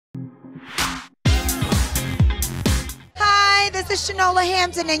is Shanola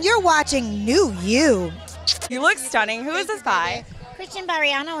Hampton, and you're watching New You. You look stunning. Who is this by? Christian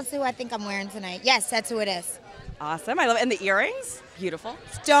Barriano is who I think I'm wearing tonight. Yes, that's who it is. Awesome. I love it. And the earrings? Beautiful.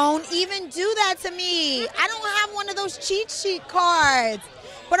 Don't even do that to me. I don't have one of those cheat sheet cards.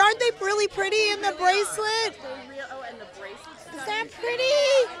 But aren't they really pretty in the bracelet? Is that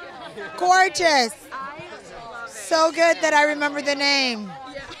pretty? Gorgeous. So good that I remember the name.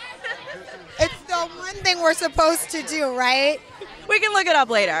 It's the one thing we're supposed to do, right? We can look it up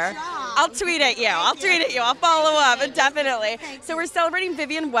later. I'll tweet at you. I'll follow up, definitely. So we're celebrating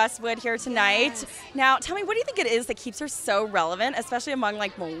Vivienne Westwood here tonight. Yes. Now, tell me, what do you think it is that keeps her so relevant, especially among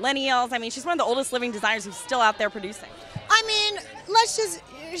like millennials? I mean, she's one of the oldest living designers who's still out there producing. I mean,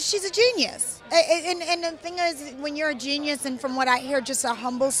 she's a genius. And the thing is, when you're a genius and from what I hear, just a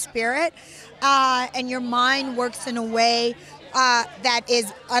humble spirit, and your mind works in a way that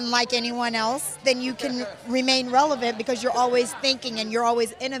is unlike anyone else, then you can remain relevant because you're always thinking and you're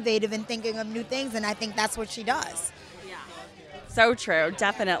always innovative and thinking of new things, and I think that's what she does. Yeah. So true,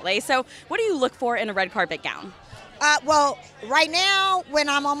 definitely. So what do you look for in a red carpet gown? Well, right now, when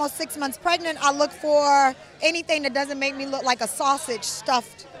I'm almost 6 months pregnant, I look for anything that doesn't make me look like a sausage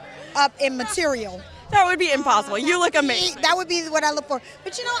stuffed up in material. That would be impossible. You look amazing. That would be what I look for.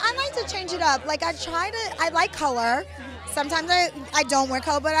 But you know, I like to change it up. Like I like color. Sometimes I don't wear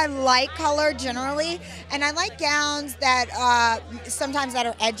color, but I like color generally. And I like gowns that sometimes that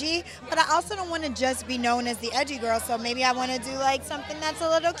are edgy, but I also don't want to just be known as the edgy girl. So maybe I want to do like something that's a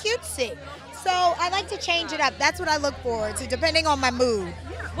little cutesy. So I like to change it up. That's what I look forward to, depending on my mood.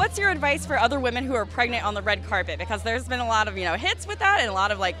 What's your advice for other women who are pregnant on the red carpet? Because there's been a lot of, hits with that and a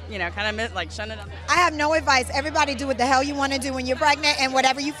lot of kind of like shunning up. I have no advice. Everybody do what the hell you want to do when you're pregnant and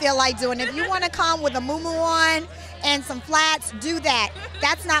whatever you feel like doing. If you want to come with a muumuu on and some flats, do that.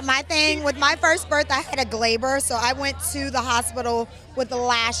 That's not my thing. With my first birth, I had a glaber, so I went to the hospital with the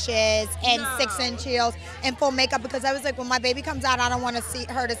lashes and 6-inch heels and full makeup because I was like, when my baby comes out, I don't want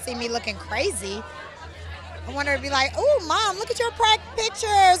her to see me looking crazy. I want her to be like, oh, Mom, look at your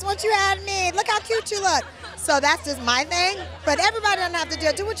pictures once you had me. Look how cute you look. So that's just my thing. But everybody doesn't have to do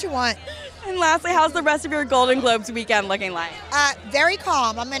it. Do what you want. And lastly, how's the rest of your Golden Globes weekend looking like? Very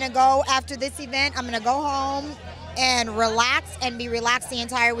calm. I'm going to go after this event. I'm going to go home and relax and be relaxed the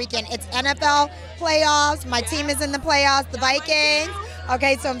entire weekend. It's NFL playoffs. My team is in the playoffs, the Vikings.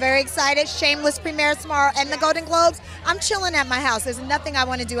 Okay, so I'm very excited. Shameless premieres tomorrow and the Golden Globes. I'm chilling at my house. There's nothing I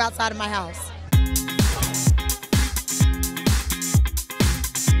want to do outside of my house.